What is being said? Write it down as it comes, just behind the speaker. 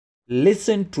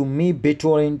Listen to me,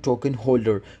 BitTorrent token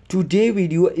holder. Today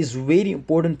video is very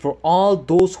important for all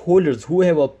those holders who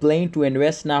have a plan to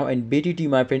invest now in BTT,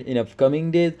 my friend, in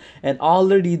upcoming days, and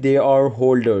already they are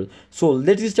holders. So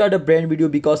let's start a brand video,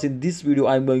 because in this video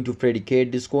I'm going to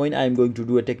predicate this coin. I'm going to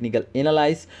do a technical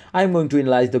analysis. I'm going to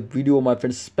analyze the video, my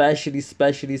friends,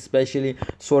 especially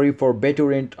sorry for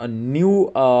BitTorrent, a new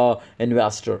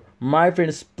investor. My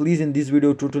friends, please, in this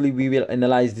video totally we will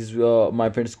analyze this my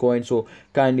friends coin, so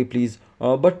kindly please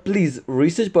but please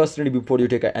research personally before you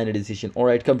take any decision. All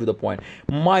right, come to the point.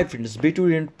 My friends,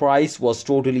 BitTorrent price was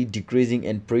totally decreasing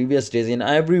in previous days, and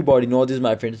everybody knows this,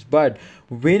 my friends. But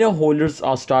when holders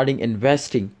are starting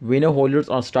investing, then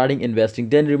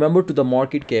remember to the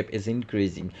market cap is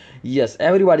increasing. Yes,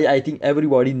 everybody, I think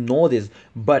everybody know this,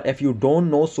 but if you don't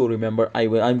know, so remember,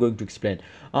 I'm going to explain.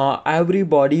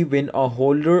 Everybody, when a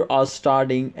holder are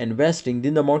starting investing,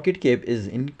 then the market cap is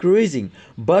increasing.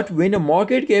 But when a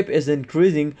market cap is increasing,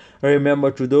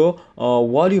 remember to the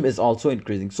volume is also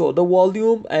increasing. So the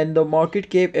volume and the market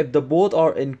cap, if the both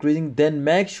are increasing, then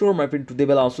make sure, my friend, they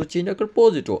will also change a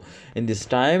composito in this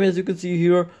time, as you can see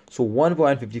here. So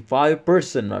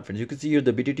 1.55%, my friends, you can see here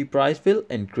the BTT price will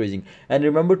increasing. And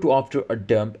remember to, after a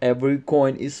dump, every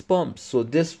coin is pumped. So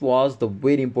this was the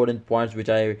very important points which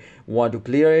I want to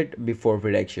clear it before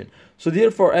prediction. So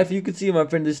therefore, if you can see, my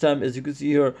friend, this time, as you can see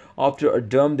here, after a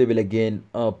dump they will again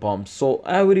pump. So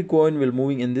every coin will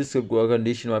moving in this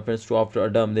condition, my friends. To after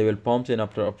a dump they will pump, and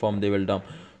after a pump they will dump.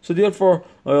 So therefore,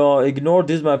 ignore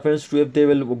this, my friends. To if they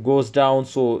will goes down,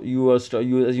 so you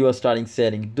are starting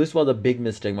selling. This was a big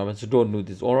mistake, my friends, so don't do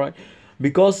this. All right,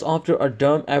 because after a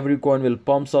dump every coin will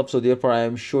pumps up. So therefore, I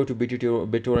am sure to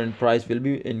BitTorrent price will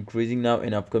be increasing now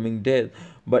in upcoming days.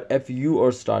 But if you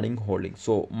are starting holding,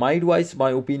 so my advice, my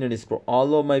opinion is for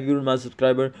all of my viewers, my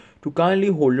subscriber, to kindly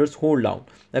holders hold down.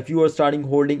 If you are starting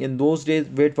holding in those days,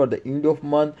 wait for the end of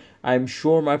month. I am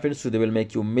sure, my friends, so they will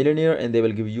make you millionaire, and they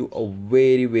will give you a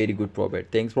very good profit.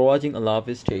 Thanks for watching. Allah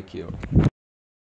Hafiz, take care.